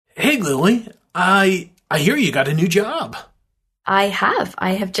Hey, Lily, I hear you got a new job. I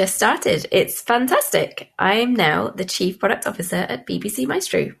have just started. It's fantastic. I'm now the Chief Product Officer at BBC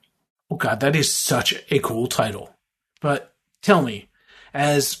Maestro. Oh God, that is such a cool title. But tell me,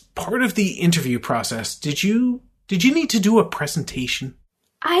 as part of the interview process, did you need to do a presentation?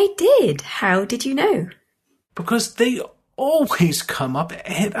 I did. How did you know? Because they always come up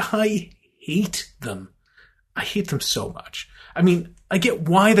and I hate them. I hate them so much. I mean, I get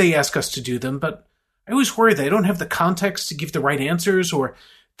why they ask us to do them, but I always worry that I don't have the context to give the right answers, or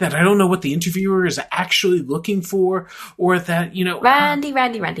that I don't know what the interviewer is actually looking for, or that,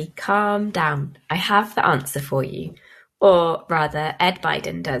 Randy, calm down. I have the answer for you. Or rather, Ed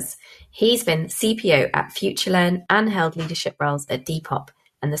Biden does. He's been CPO at FutureLearn and held leadership roles at Depop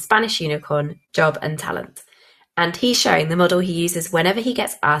and the Spanish unicorn Job and Talent. And he's showing the model he uses whenever he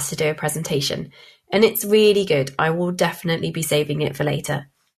gets asked to do a presentation. And it's really good. I will definitely be saving it for later.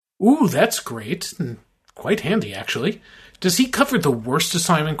 Ooh, that's great. Quite handy, actually. Does he cover the worst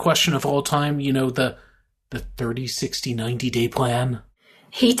assignment question of all time? The 30, 60, 90-day plan?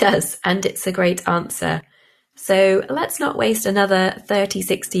 He does, and it's a great answer. So let's not waste another 30,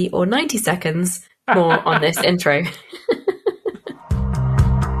 60, or 90 seconds more on this intro.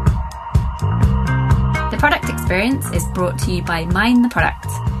 The Product Experience is brought to you by Mind the Product.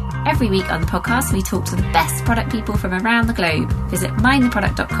 Every week on the podcast, we talk to the best product people from around the globe. Visit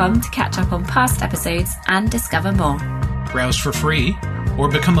mindtheproduct.com to catch up on past episodes and discover more. Browse for free, or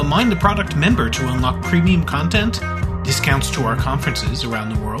become a Mind the Product member to unlock premium content, discounts to our conferences around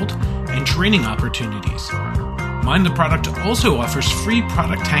the world, and training opportunities. Mind the Product also offers free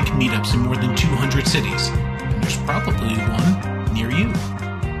Product Tank meetups in more than 200 cities, and there's probably one near you.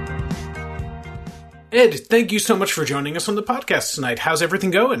 Ed, thank you so much for joining us on the podcast tonight. How's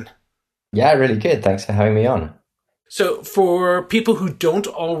everything going? Yeah, really good. Thanks for having me on. So for people who don't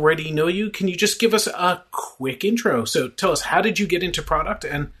already know you, can you just give us a quick intro? So tell us, how did you get into product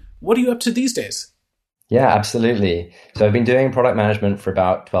and what are you up to these days? Yeah, absolutely. So I've been doing product management for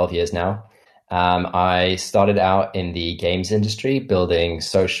about 12 years now. I started out in the games industry, building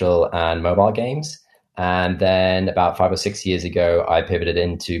social and mobile games. And then about 5 or 6 years ago, I pivoted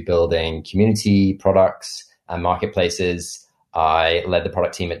into building community products and marketplaces. I led the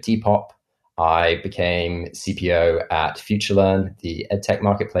product team at Depop. I became CPO at FutureLearn, the EdTech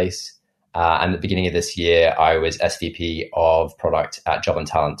marketplace. And at the beginning of this year, I was SVP of product at Job and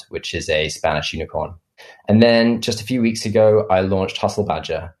Talent, which is a Spanish unicorn. And then just a few weeks ago, I launched Hustle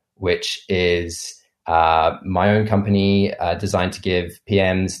Badger, which is my own company designed to give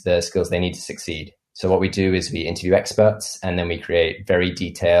PMs the skills they need to succeed. So what we do is we interview experts, and then we create very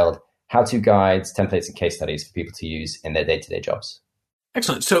detailed how-to guides, templates, and case studies for people to use in their day-to-day jobs.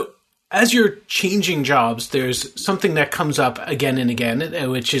 Excellent. So as you're changing jobs, there's something that comes up again and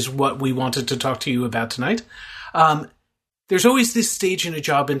again, which is what we wanted to talk to you about tonight. There's always this stage in a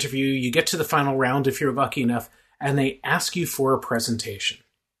job interview. You get to the final round if you're lucky enough, and they ask you for a presentation.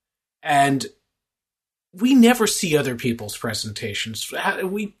 And we never see other people's presentations.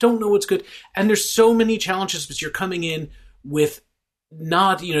 We don't know what's good. And there's so many challenges because you're coming in with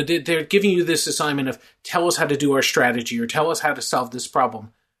not, they're giving you this assignment of tell us how to do our strategy or tell us how to solve this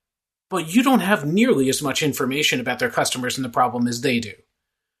problem. But you don't have nearly as much information about their customers and the problem as they do.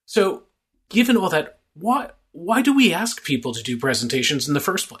 So given all that, why do we ask people to do presentations in the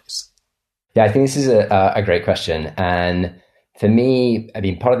first place? Yeah, I think this is a great question. And for me,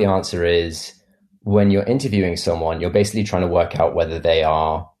 part of the answer is, when you're interviewing someone, you're basically trying to work out whether they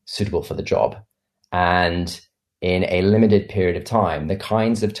are suitable for the job. And in a limited period of time, the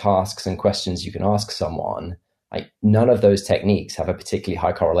kinds of tasks and questions you can ask someone, none of those techniques have a particularly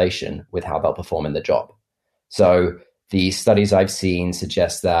high correlation with how they'll perform in the job. So the studies I've seen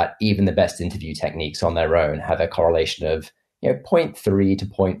suggest that even the best interview techniques on their own have a correlation of 0.3 to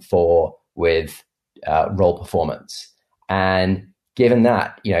 0.4 with role performance. And given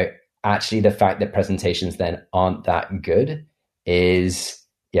that, actually the fact that presentations then aren't that good is,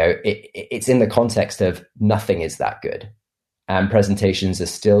 it's in the context of nothing is that good. And presentations are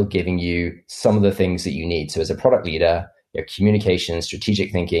still giving you some of the things that you need. So as a product leader, communication,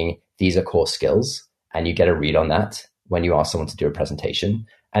 strategic thinking, these are core skills. And you get a read on that when you ask someone to do a presentation.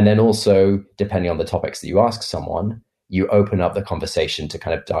 And then also, depending on the topics that you ask someone, you open up the conversation to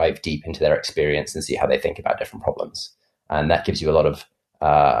kind of dive deep into their experience and see how they think about different problems. And that gives you a lot of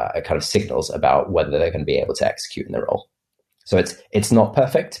kind of signals about whether they're going to be able to execute in the role. So it's not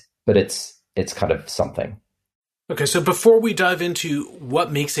perfect, but it's kind of something. Okay, so before we dive into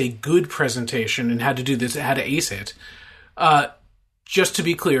what makes a good presentation and how to do this, how to ace it, just to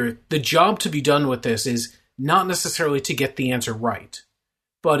be clear, the job to be done with this is not necessarily to get the answer right,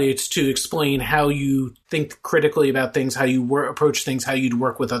 but it's to explain how you think critically about things, how you approach things, how you'd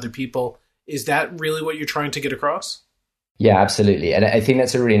work with other people. Is that really what you're trying to get across? Yeah, absolutely. And I think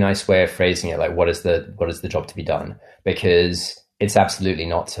that's a really nice way of phrasing it. Like, what is the job to be done? Because it's absolutely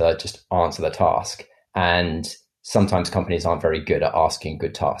not to just answer the task. And sometimes companies aren't very good at asking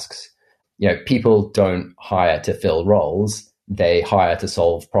good tasks. People don't hire to fill roles. They hire to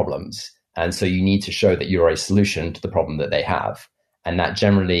solve problems. And so you need to show that you're a solution to the problem that they have. And that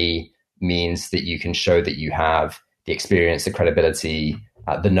generally means that you can show that you have the experience, the credibility,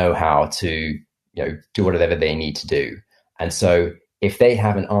 the know-how to do whatever they need to do. And so if they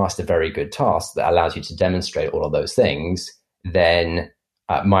haven't asked a very good task that allows you to demonstrate all of those things, then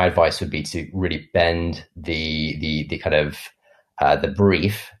my advice would be to really bend the kind of the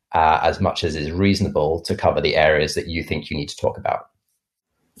brief as much as is reasonable to cover the areas that you think you need to talk about.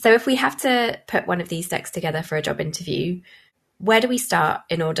 So if we have to put one of these decks together for a job interview, where do we start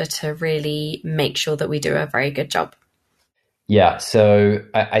in order to really make sure that we do a very good job? Yeah, so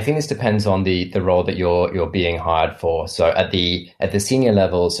I think this depends on the role that you're being hired for. So at the senior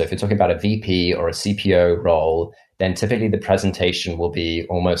level, so if you're talking about a VP or a CPO role, then typically the presentation will be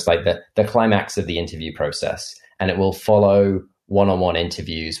almost like the climax of the interview process, and it will follow one-on-one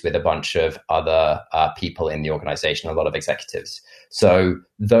interviews with a bunch of other people in the organization, a lot of executives. So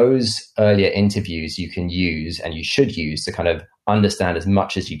those earlier interviews you can use, and you should use, to kind of understand as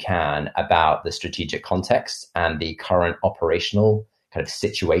much as you can about the strategic context and the current operational kind of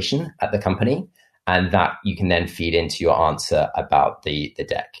situation at the company. And that you can then feed into your answer about the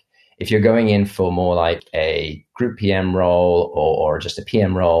deck. If you're going in for more like a group PM role or just a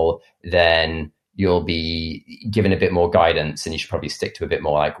PM role, then you'll be given a bit more guidance, and you should probably stick to a bit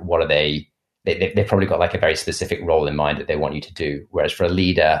more like, what are they've probably got like a very specific role in mind that they want you to do. Whereas for a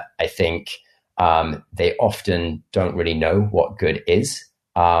leader, I think they often don't really know what good is.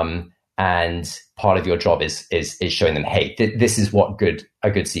 And part of your job is showing them, hey, this is what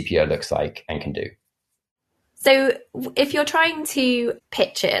a good CPO looks like and can do. So if you're trying to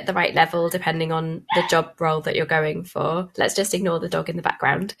pitch it at the right level, depending on the job role that you're going for, let's just ignore the dog in the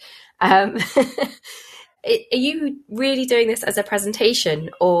background. Are you really doing this as a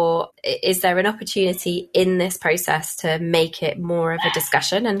presentation, or is there an opportunity in this process to make it more of a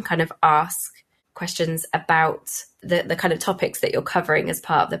discussion and kind of ask questions about the kind of topics that you're covering as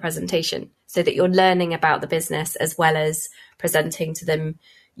part of the presentation, so that you're learning about the business as well as presenting to them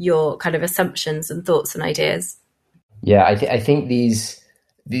your kind of assumptions and thoughts and ideas? Yeah, I think these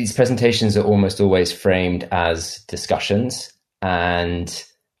presentations are almost always framed as discussions, and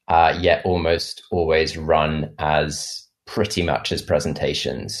yet almost always run as pretty much as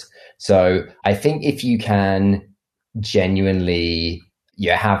presentations. So I think if you can genuinely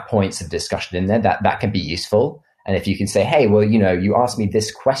have points of discussion in there, that can be useful. And if you can say, hey, well, you asked me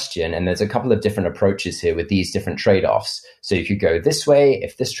this question, and there's a couple of different approaches here with these different trade-offs. So you could go this way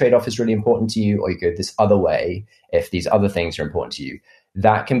if this trade-off is really important to you, or you go this other way if these other things are important to you.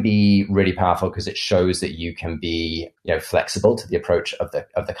 That can be really powerful because it shows that you can be, flexible to the approach of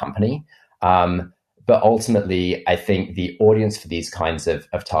the company. But ultimately, I think the audience for these kinds of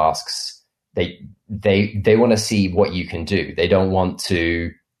tasks, they want to see what you can do. They don't want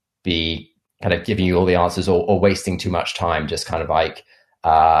to be kind of giving you all the answers or wasting too much time just kind of like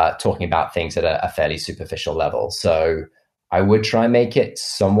talking about things at a fairly superficial level. So I would try and make it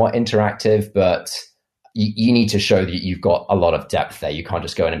somewhat interactive, but you need to show that you've got a lot of depth there. You can't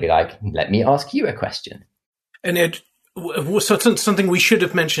just go in and be like, let me ask you a question. And Ed, so something we should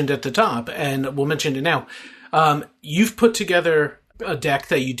have mentioned at the top, and we'll mention it now. You've put together a deck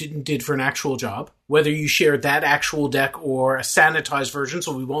that you did for an actual job, whether you shared that actual deck or a sanitized version,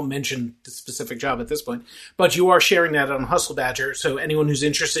 so we won't mention the specific job at this point, but you are sharing that on Hustle Badger, so anyone who's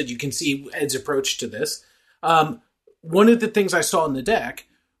interested, you can see Ed's approach to this. One of the things I saw in the deck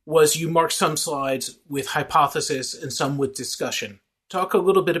was you marked some slides with hypothesis and some with discussion. Talk a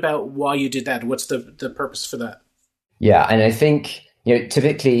little bit about why you did that. What's the purpose for that? Yeah, and I think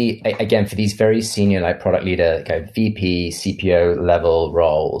typically, again, for these very senior like product leader, VP, CPO level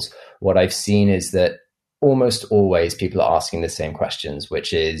roles, what I've seen is that almost always people are asking the same questions,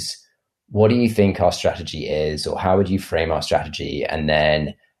 which is, what do you think our strategy is, or how would you frame our strategy? And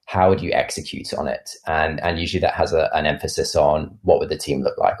then how would you execute on it? And usually that has an emphasis on what would the team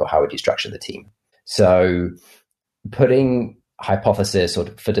look like, or how would you structure the team? So putting hypothesis or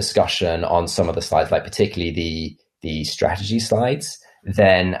for discussion on some of the slides, like particularly the strategy slides,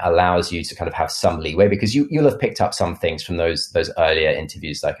 then allows you to kind of have some leeway, because you'll have picked up some things from those earlier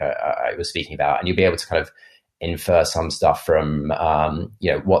interviews like I was speaking about, and you'll be able to kind of infer some stuff from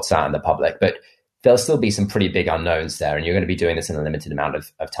what's out in the public. But there'll still be some pretty big unknowns there, and you're going to be doing this in a limited amount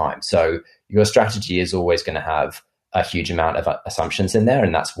of time. So your strategy is always going to have a huge amount of assumptions in there,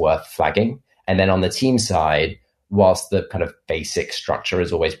 and that's worth flagging. And then on the team side, whilst the kind of basic structure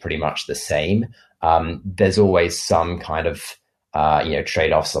is always pretty much the same, there's always some kind of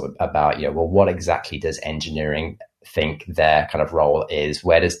trade-offs about, well, what exactly does engineering think their kind of role is?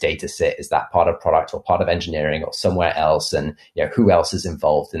 Where does data sit? Is that part of product or part of engineering or somewhere else? And who else is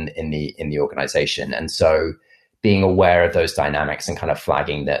involved in the organization? And so being aware of those dynamics and kind of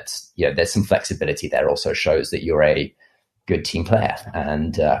flagging that there's some flexibility there also shows that you're a good team player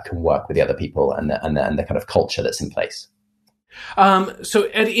and can work with the other people and the kind of culture that's in place. So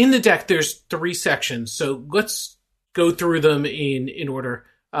in the deck, there's 3 sections. So let's go through them in order.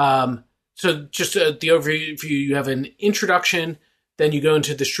 So just the overview, you have an introduction, then you go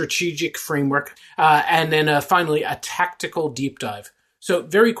into the strategic framework, and then finally a tactical deep dive. So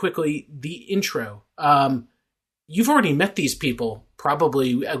very quickly, the intro. You've already met these people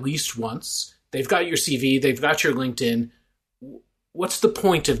probably at least once. They've got your CV, they've got your LinkedIn. What's the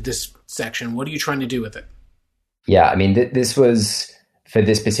point of this section? What are you trying to do with it? Yeah, I mean, this was, for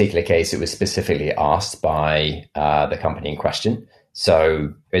this particular case, it was specifically asked by the company in question.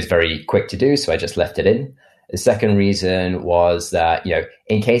 So it was very quick to do, so I just left it in. The second reason was that,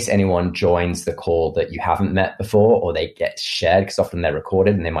 in case anyone joins the call that you haven't met before, or they get shared, because often they're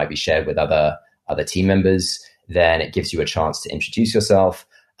recorded and they might be shared with other team members, then it gives you a chance to introduce yourself.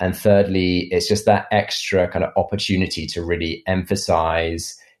 And thirdly, it's just that extra kind of opportunity to really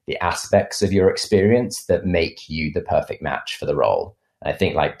emphasize the aspects of your experience that make you the perfect match for the role. I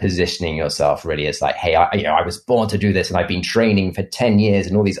think like positioning yourself really as like, hey, I was born to do this and I've been training for 10 years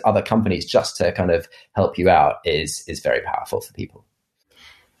in all these other companies just to kind of help you out is very powerful for people.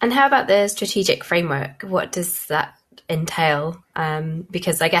 And how about the strategic framework? What does that entail?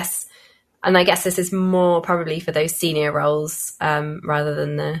 Because I guess this is more probably for those senior roles rather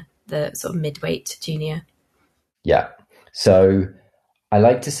than the sort of mid-weight junior. Yeah. So I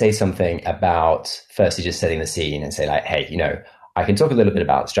like to say something about firstly just setting the scene and say like, hey, I can talk a little bit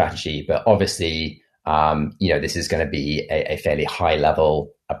about strategy, but obviously, this is going to be a fairly high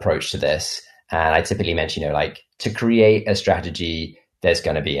level approach to this. And I typically mention, like to create a strategy, there's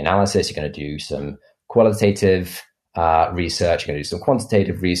going to be analysis. You're going to do some qualitative research. You're going to do some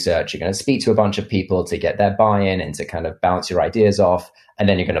quantitative research. You're going to speak to a bunch of people to get their buy-in and to kind of bounce your ideas off. And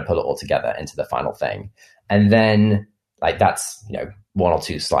then you're going to pull it all together into the final thing. And then like that's, 1 or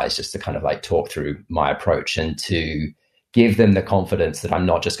 2 slides just to kind of like talk through my approach and to give them the confidence that I'm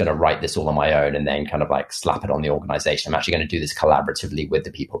not just going to write this all on my own and then kind of like slap it on the organization. I'm actually going to do this collaboratively with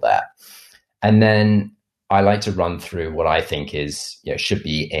the people there. And then I like to run through what I think is, should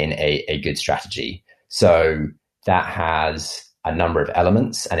be in a good strategy. So that has a number of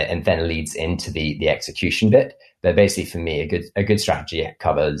elements and then leads into the execution bit. But basically for me, a good strategy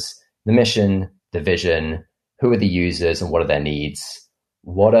covers the mission, the vision, who are the users and what are their needs?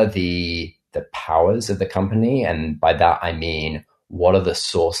 What are the powers of the company? And by that, I mean, what are the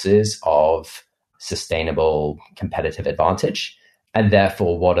sources of sustainable competitive advantage? And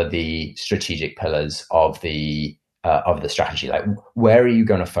therefore, what are the strategic pillars of the strategy? Like, where are you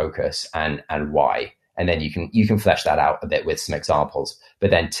going to focus and why? And then you can flesh that out a bit with some examples.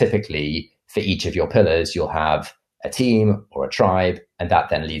 But then typically for each of your pillars, you'll have a team or a tribe, and that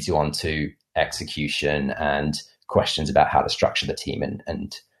then leads you on to execution and questions about how to structure the team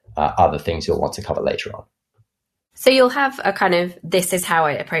and other things you'll want to cover later on. So you'll have a kind of, this is how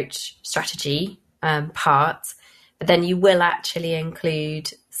I approach strategy part, but then you will actually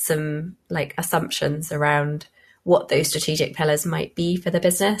include some like assumptions around what those strategic pillars might be for the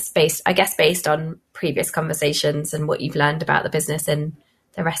business based on previous conversations and what you've learned about the business in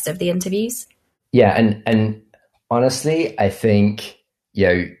the rest of the interviews. Yeah. And honestly, I think,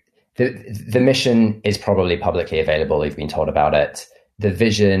 the mission is probably publicly available. You've been told about it. The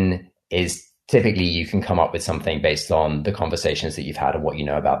vision is typically you can come up with something based on the conversations that you've had and what you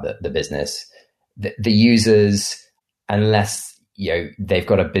know about the business. The users, unless they've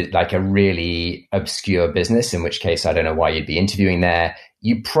got a bit like a really obscure business, in which case I don't know why you'd be interviewing there.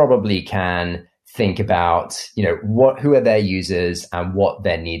 You probably can think about who are their users and what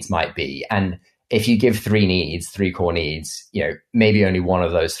their needs might be. And if you give 3 core needs, maybe only 1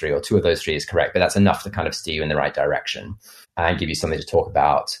 of those 3 or 2 of those 3 is correct, but that's enough to kind of steer you in the right direction and give you something to talk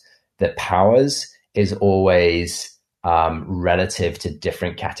about. The powers is always relative to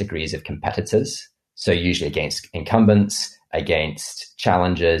different categories of competitors. So usually against incumbents, against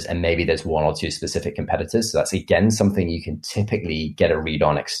challengers, and maybe there's 1 or 2 specific competitors. So that's again something you can typically get a read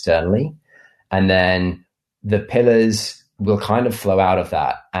on externally. And then the pillars will kind of flow out of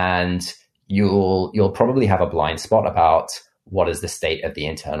that. And you'll probably have a blind spot about what is the state of the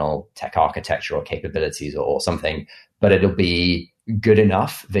internal tech architecture or capabilities or something, but it'll be good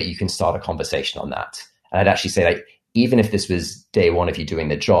enough that you can start a conversation on that. And I'd actually say, like, even if this was day one of you doing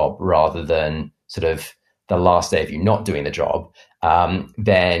the job rather than sort of the last day of you not doing the job,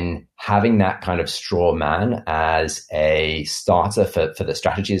 then having that kind of straw man as a starter for the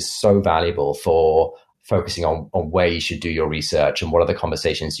strategy is so valuable for focusing on where you should do your research and what are the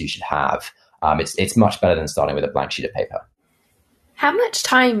conversations you should have. It's much better than starting with a blank sheet of paper. How much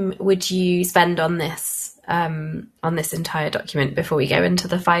time would you spend on this entire document before we go into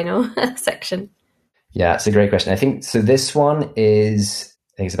the final section? Yeah, it's a great question. I think so. This one is,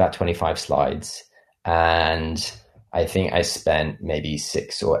 I think it's about 25 slides, and I think I spent maybe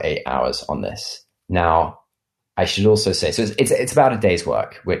 6 or 8 hours on this. Now, I should also say, so it's about a day's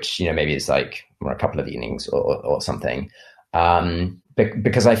work, which, maybe it's like a couple of evenings or something.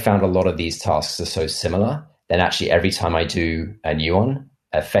 Because I found a lot of these tasks are so similar, then actually every time I do a new one,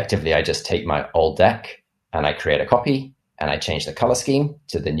 effectively I just take my old deck and I create a copy and I change the color scheme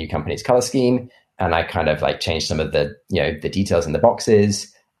to the new company's color scheme. And I kind of like change some of the, the details in the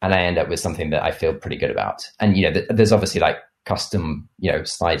boxes, and I end up with something that I feel pretty good about. And, there's obviously like custom,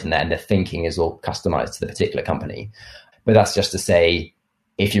 slides in there, and the thinking is all customized to the particular company. But that's just to say,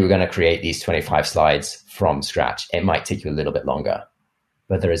 if you were going to create these 25 slides from scratch, it might take you a little bit longer,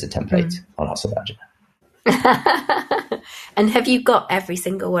 but there is a template on Hustle Badger. And have you got every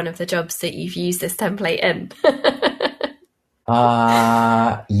single one of the jobs that you've used this template in?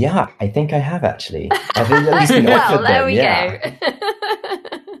 Yeah, I think I have actually. I've at least been offered there them. we go.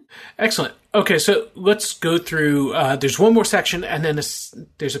 Excellent. Okay, so let's go through, there's one more section, and then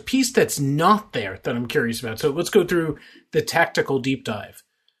there's a piece that's not there that I'm curious about. So let's go through the tactical deep dive.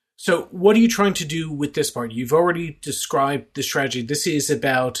 So what are you trying to do with this part? You've already described the strategy. This is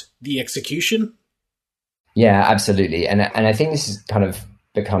about the execution? Yeah, absolutely. And I think this is kind of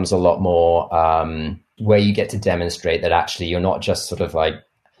becomes a lot more where you get to demonstrate that actually you're not just sort of like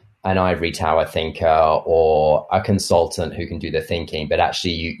an ivory tower thinker or a consultant who can do the thinking, but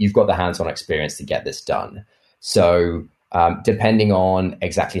actually you've got the hands-on experience to get this done. So depending on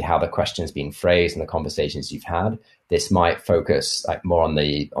exactly how the question's been phrased and the conversations you've had, this might focus like more on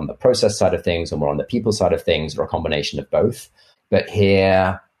the process side of things or more on the people side of things, or a combination of both. But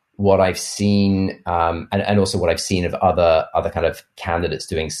here, what I've seen, and also what I've seen of other kind of candidates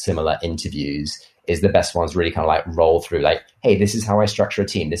doing similar interviews, is the best ones really kind of like roll through like, hey, this is how I structure a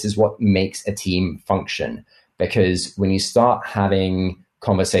team. This is what makes a team function. Because when you start having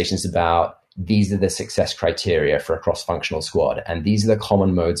conversations about these are the success criteria for a cross-functional squad, and these are the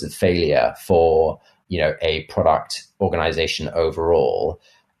common modes of failure for, a product organization overall,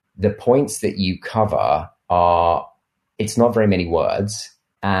 the points that you cover are, it's not very many words,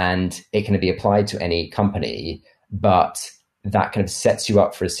 and it can be applied to any company, but that kind of sets you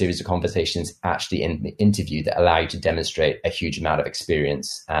up for a series of conversations actually in the interview that allow you to demonstrate a huge amount of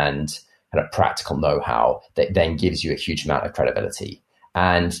experience and kind of practical know-how that then gives you a huge amount of credibility.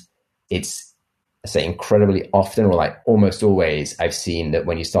 And it's, I say, incredibly often, or like almost always, I've seen that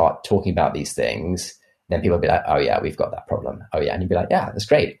when you start talking about these things, then people will be like, oh yeah, we've got that problem. Oh yeah. And you'd be like, yeah, that's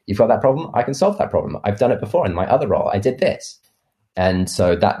great. You've got that problem. I can solve that problem. I've done it before in my other role. I did this. And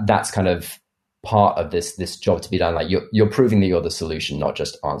so that's kind of part of this job to be done. Like you're proving that you're the solution, not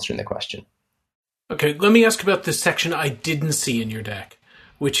just answering the question. Okay, let me ask about this section I didn't see in your deck,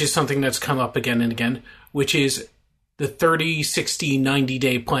 which is something that's come up again and again, which is the 30, 60,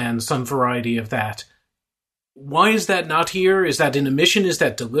 90-day plan, some variety of that. Why is that not here? Is that an omission? Is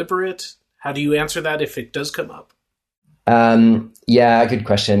that deliberate? How do you answer that if it does come up? Yeah, good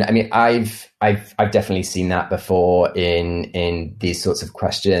question. I mean, I've definitely seen that before in these sorts of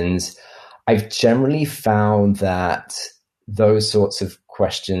questions. I've generally found that those sorts of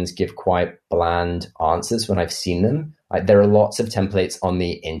questions give quite bland answers when I've seen them. Like, there are lots of templates on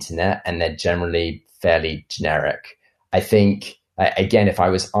the internet, and they're generally fairly generic. I think, again, if I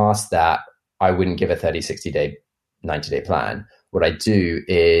was asked that, I wouldn't give a 30, 60-day, 90-day plan. What I do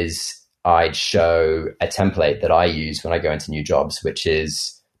is I'd show a template that I use when I go into new jobs, which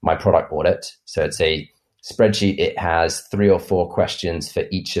is my product audit. So it's a spreadsheet. It has 3 or 4 questions for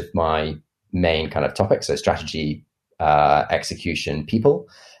each of my main kind of topics. So strategy, execution, people.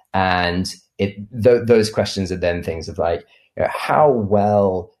 And those questions are then things of like, how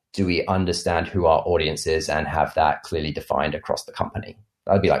well do we understand who our audience is and have that clearly defined across the company?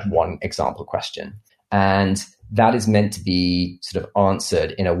 That'd be like one example question. And that is meant to be sort of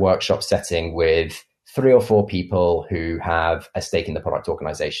answered in a workshop setting with 3 or 4 people who have a stake in the product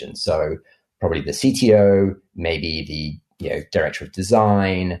organization. So probably the CTO, maybe the director of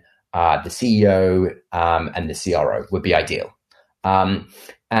design, the CEO, and the CRO would be ideal.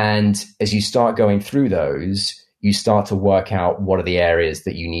 And as you start going through those, you start to work out what are the areas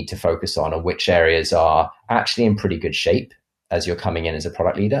that you need to focus on, and which areas are actually in pretty good shape as you're coming in as a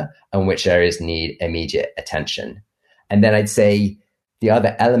product leader, and which areas need immediate attention. And then I'd say the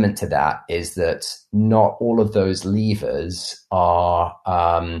other element to that is that not all of those levers are,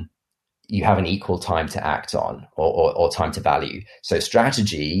 you have an equal time to act on or time to value. So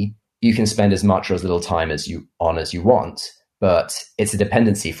strategy, you can spend as much or as little time as you want, but it's a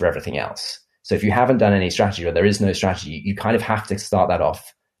dependency for everything else. So if you haven't done any strategy, or there is no strategy, you kind of have to start that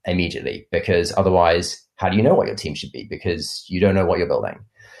off immediately, because otherwise, how do you know what your team should be? Because you don't know what you're building.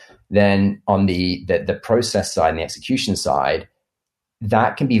 Then on the process side and the execution side,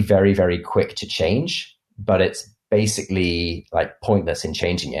 that can be very, very quick to change, but it's basically like pointless in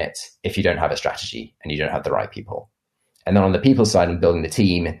changing it if you don't have a strategy and you don't have the right people. And then on the people side and building the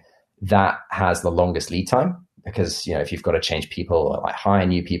team, that has the longest lead time, because, if you've got to change people or like hire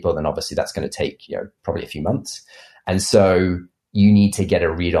new people, then obviously that's going to take, probably a few months. And so you need to get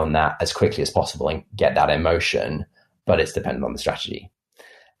a read on that as quickly as possible and get that in motion, but it's dependent on the strategy.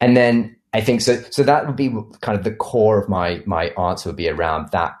 And then I think so that would be kind of the core of my answer, would be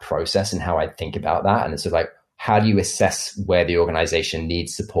around that process and how I think about that. And it's sort of like, how do you assess where the organization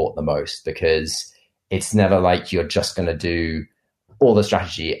needs support the most? Because it's never like you're just going to do all the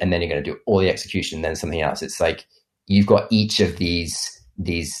strategy and then you're going to do all the execution and then something else. It's like you've got each of these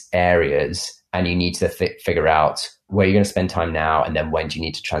areas, and you need to figure out where you're going to spend time now, and then when do you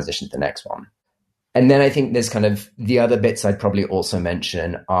need to transition to the next one. And then I think there's kind of the other bits I'd probably also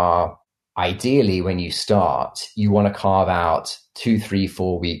mention are, ideally when you start, you want to carve out 2, 3,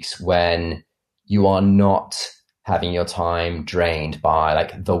 4 weeks when you are not having your time drained by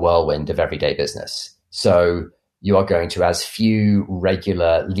like the whirlwind of everyday business. So you are going to as few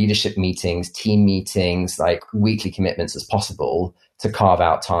regular leadership meetings, team meetings, like weekly commitments as possible, to carve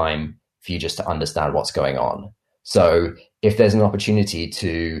out time for you just to understand what's going on. So if there's an opportunity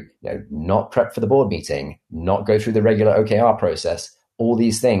to not prep for the board meeting, not go through the regular OKR process, all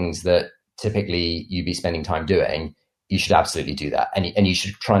these things that typically you'd be spending time doing, you should absolutely do that. And you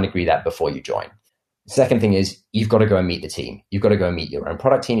should try and agree that before you join. Second thing is, you've got to go and meet the team. You've got to go and meet your own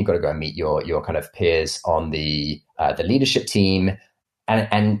product team. You've got to go and meet your kind of peers on the leadership team.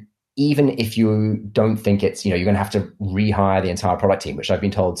 And even if you don't think it's, you're going to have to rehire the entire product team, which I've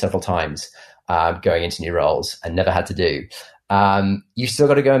been told several times going into new roles and never had to do, you still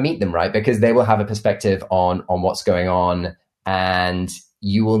got to go and meet them, right? Because they will have a perspective on what's going on, and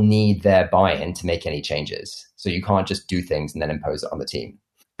you will need their buy-in to make any changes. So you can't just do things and then impose it on the team.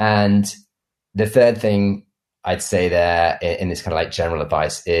 And the third thing I'd say there in this kind of like general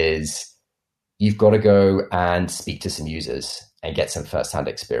advice is, you've got to go and speak to some users and get some firsthand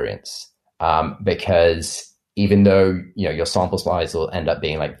experience. Because even though, your sample size will end up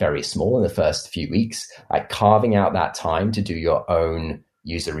being like very small in the first few weeks, like carving out that time to do your own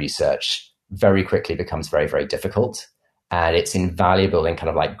user research very quickly becomes very, very difficult. And it's invaluable in kind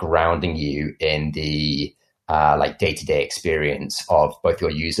of like grounding you in the like day-to-day experience of both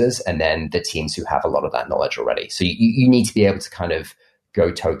your users and then the teams who have a lot of that knowledge already. So you need to be able to kind of go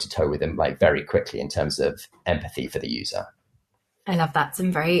toe-to-toe with them like very quickly in terms of empathy for the user. I love that.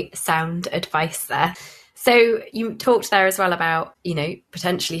 Some very sound advice there. So you talked there as well about,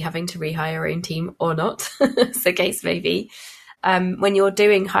 potentially having to rehire your own team or not, as the case may be. When you're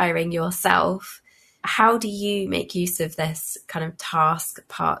doing hiring yourself, how do you make use of this kind of task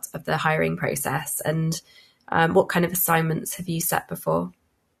part of the hiring process? And what kind of assignments have you set before?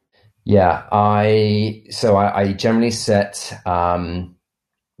 Yeah, I generally set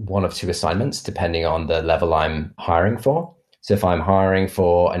one of two assignments depending on the level I'm hiring for. So if I'm hiring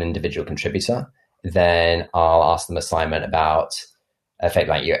for an individual contributor, then I'll ask them assignment about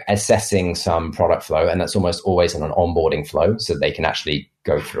like you're assessing some product flow, and that's almost always on an onboarding flow, so they can actually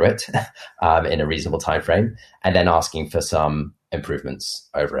go through it in a reasonable time frame, and then asking for some improvements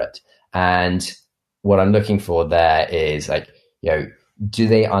over it. And what I'm looking for there is like, do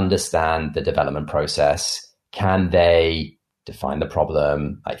they understand the development process? Can they define the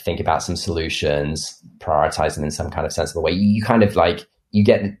problem, like think about some solutions, prioritize them in some kind of sensible way? You kind of like, you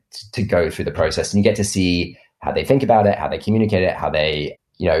get to go through the process and you get to see how they think about it, how they communicate it, how they,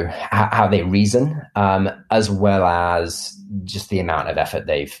 how they reason, as well as just the amount of effort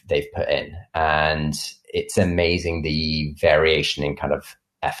they've put in. And it's amazing the variation in kind of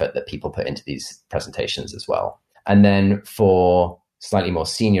effort that people put into these presentations as well. And then for slightly more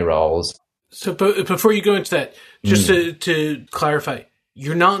senior roles. So before you go into that, just to clarify,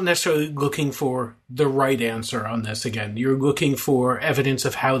 you're not necessarily looking for the right answer on this again. You're looking for evidence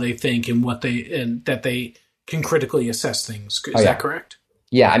of how they think and that they can critically assess things. Is that correct?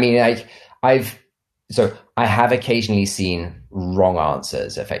 Yeah, I mean, I have occasionally seen wrong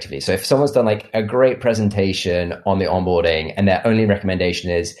answers effectively. So if someone's done like a great presentation on the onboarding and their only recommendation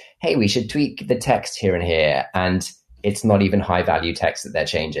is, hey, we should tweak the text here and here, and it's not even high value text that they're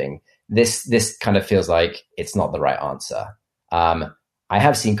changing, this kind of feels like it's not the right answer. I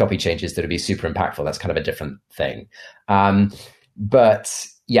have seen copy changes that would be super impactful. That's kind of a different thing. But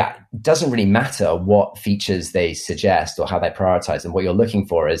yeah, it doesn't really matter what features they suggest or how they prioritize them. What you're looking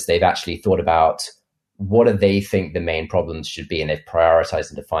for is they've actually thought about what do they think the main problems should be, and they've prioritized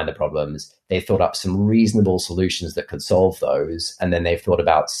and defined the problems. They've thought up some reasonable solutions that could solve those, and then they've thought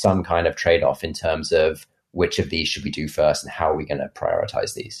about some kind of trade-off in terms of which of these should we do first and how are we going to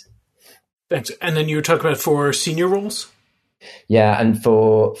prioritize these. Thanks. And then you were talking about for senior roles? Yeah, and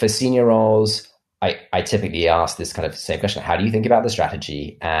for senior roles, I typically ask this kind of same question. How do you think about the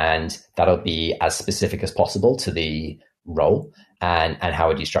strategy? And that'll be as specific as possible to the role, and how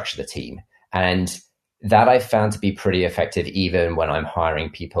would you structure the team? And that I've found to be pretty effective even when I'm hiring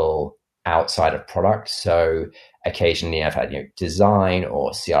people outside of product. So occasionally I've had design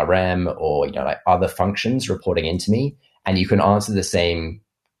or CRM or like other functions reporting into me, and you can ask the same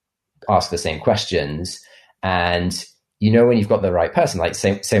questions, and when you've got the right person, like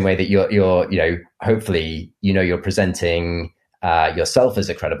same way that you're hopefully you're presenting yourself as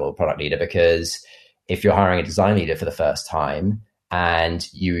a credible product leader, because if you're hiring a design leader for the first time and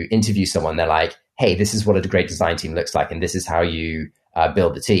you interview someone, they're like, hey, this is what a great design team looks like, and this is how you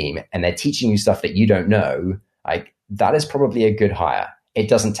build the team, and they're teaching you stuff that you don't know, like that is probably a good hire. It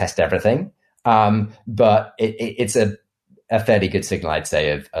doesn't test everything, but it's a fairly good signal, I'd say,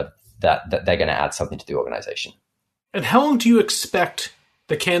 of that they're going to add something to the organization. And how long do you expect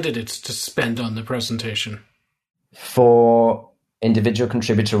the candidates to spend on the presentation? For individual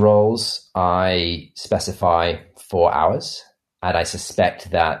contributor roles, I specify 4 hours. And I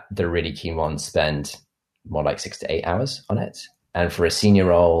suspect that the really keen ones spend more like 6 to 8 hours on it. And for a senior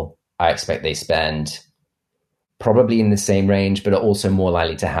role, I expect they spend probably in the same range, but are also more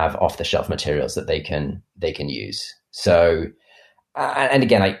likely to have off-the-shelf materials that they can use. So, and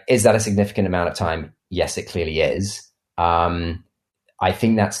again, is that a significant amount of time? Yes, it clearly is. I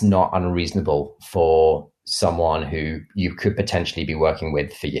think that's not unreasonable for someone who you could potentially be working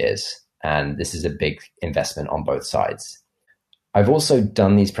with for years. And this is a big investment on both sides. I've also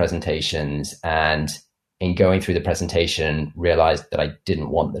done these presentations, and in going through the presentation, realized that I didn't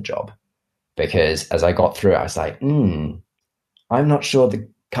want the job, because as I got through it, I was like, I'm not sure the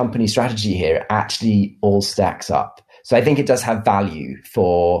company strategy here actually all stacks up. So I think it does have value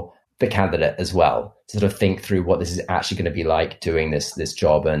for the candidate as well to sort of think through what this is actually going to be like doing this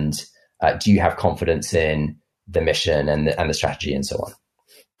job, and do you have confidence in the mission and the strategy and so on.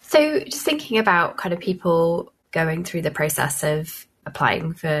 So just thinking about kind of people going through the process of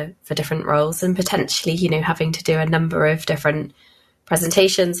applying for different roles and potentially, having to do a number of different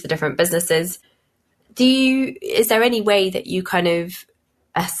presentations for different businesses, is there any way that you kind of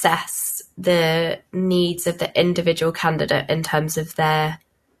assess the needs of the individual candidate in terms of their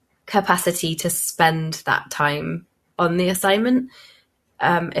capacity to spend that time on the assignment,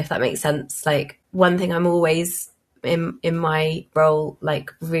 if that makes sense? Like, one thing I'm always in my role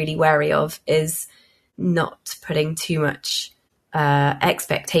like really wary of is not putting too much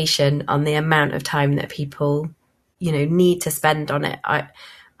expectation on the amount of time that people need to spend on it.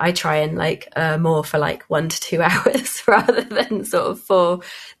 I try and more for 1 to 2 hours rather than sort of 4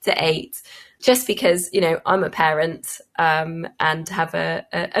 to 8, just because I'm a parent and have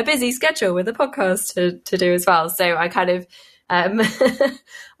a busy schedule with a podcast to do as well. So I kind of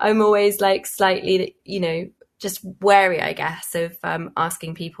I'm always slightly just wary, I guess, of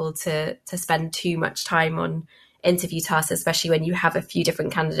asking people to spend too much time on interview tasks, especially when you have a few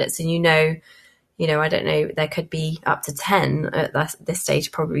different candidates and I don't know, there could be up to 10 at this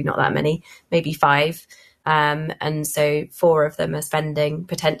stage, probably not that many, maybe 5. And so 4 of them are spending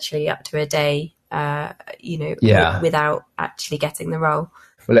potentially up to a day, without actually getting the role.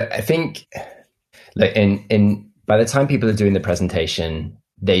 Well, I think by the time people are doing the presentation,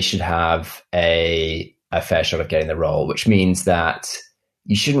 they should have a fair shot of getting the role, which means that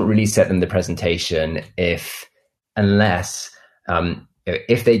you shouldn't really set them the presentation unless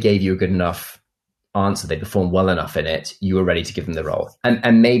if they gave you a good enough answer, they performed well enough in it, you were ready to give them the role.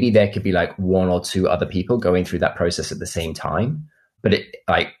 And maybe there could be 1 or 2 other people going through that process at the same time, but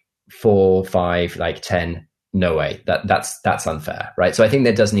 4, 5, 10 no way, that's unfair, right? So I think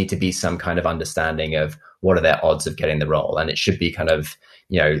there does need to be some kind of understanding of what are their odds of getting the role, and it should be kind of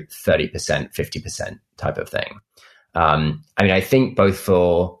 30%, 50% type of thing. I think both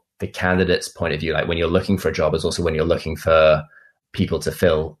for the candidate's point of view, like when you're looking for a job, as also when you're looking for people to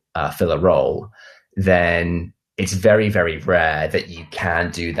fill a role, then it's very, very rare that you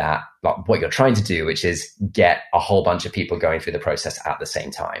can do that, like what you're trying to do, which is get a whole bunch of people going through the process at the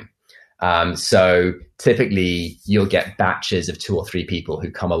same time. So typically you'll get batches of 2 or 3 people who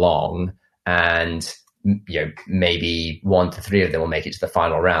come along, and maybe 1 to 3 of them will make it to the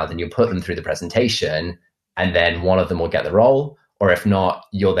final round, and you'll put them through the presentation, and then one of them will get the role. Or if not,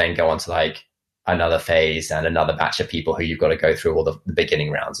 you'll then go on to like another phase and another batch of people who you've got to go through all the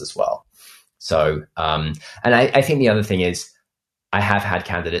beginning rounds as well. So, and I think the other thing is, I have had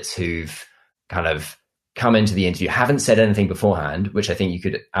candidates who've kind of come into the interview, haven't said anything beforehand, which I think you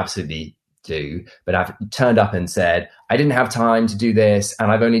could absolutely do, but I've turned up and said, I didn't have time to do this,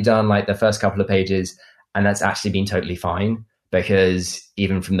 and I've only done like the first couple of pages. And that's actually been totally fine, because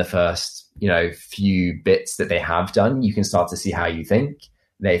even from the first, few bits that they have done, you can start to see how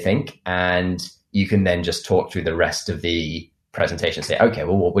they think, and you can then just talk through the rest of the presentation, say, okay,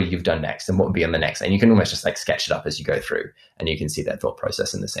 well, what would you've done next, and what would be on the next? And you can almost just like sketch it up as you go through, and you can see their thought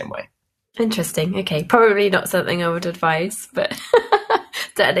process in the same way. Interesting. Okay. Probably not something I would advise, but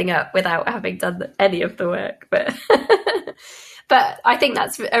turning up without having done any of the work. But I think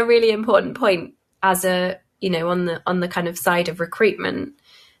that's a really important point as a, on the kind of side of recruitment,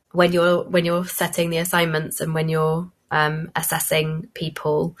 when you're setting the assignments and when you're assessing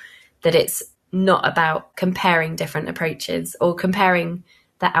people, that it's not about comparing different approaches or comparing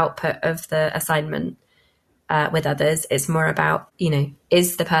the output of the assignment with others. It's more about,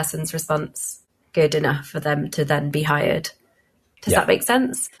 is the person's response good enough for them to then be hired? Does that make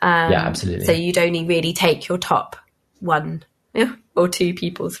sense? Yeah, absolutely. So you'd only really take your top 1 or 2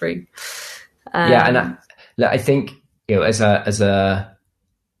 people through. And I think, as a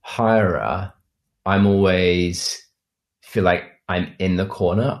hirer, I'm always feel like I'm in the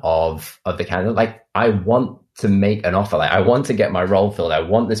corner of the candidate. Like, I want to make an offer. Like, I want to get my role filled. I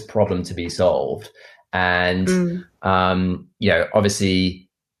want this problem to be solved. And, obviously,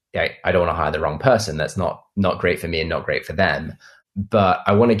 I don't want to hire the wrong person. That's not great for me and not great for them. But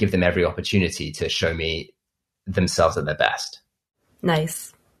I want to give them every opportunity to show me themselves at their best.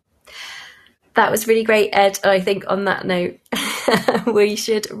 Nice. That was really great, Ed. I think on that note, we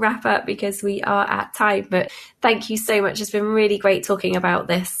should wrap up because we are at time. But thank you so much. It's been really great talking about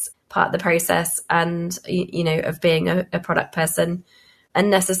this part of the process and, of being a product person. A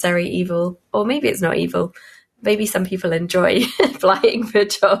necessary evil, or maybe it's not evil. Maybe some people enjoy applying for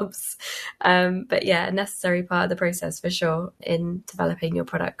jobs. But yeah, a necessary part of the process for sure in developing your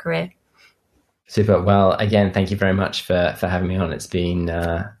product career. Super. Well, again, thank you very much for having me on. It's been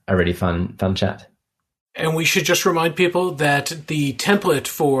a really fun chat. And we should just remind people that the template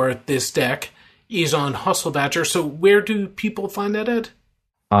for this deck is on Hustle Badger. So where do people find that, Ed?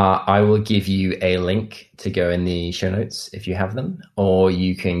 I will give you a link to go in the show notes if you have them, or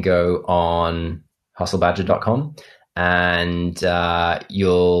you can go on hustlebadger.com and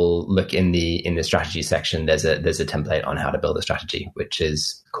you'll look in the strategy section. There's a template on how to build a strategy, which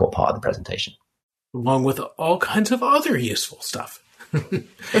is a core part of the presentation, along with all kinds of other useful stuff.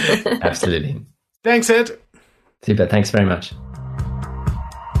 Absolutely. Thanks, Ed. Super. Thanks very much.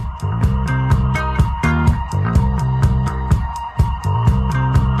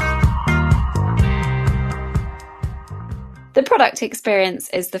 The Product Experience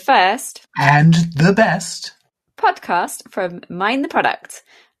is the first and the best podcast from Mind the Product.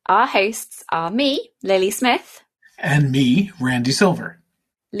 Our hosts are me, Lily Smith, and me, Randy Silver.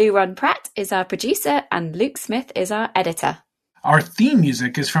 Lou Ron Pratt is our producer and Luke Smith is our editor. Our theme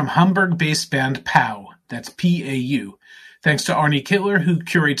music is from Hamburg-based band PAU. That's P-A-U. Thanks to Arnie Kittler, who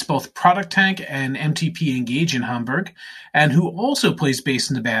curates both Product Tank and MTP Engage in Hamburg, and who also plays bass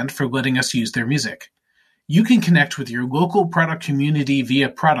in the band, for letting us use their music. You can connect with your local product community via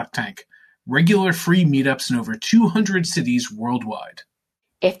Product Tank, regular free meetups in over 200 cities worldwide.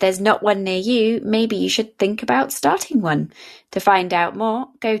 If there's not one near you, maybe you should think about starting one. To find out more,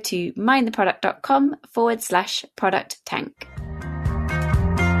 go to mindtheproduct.com/product tank.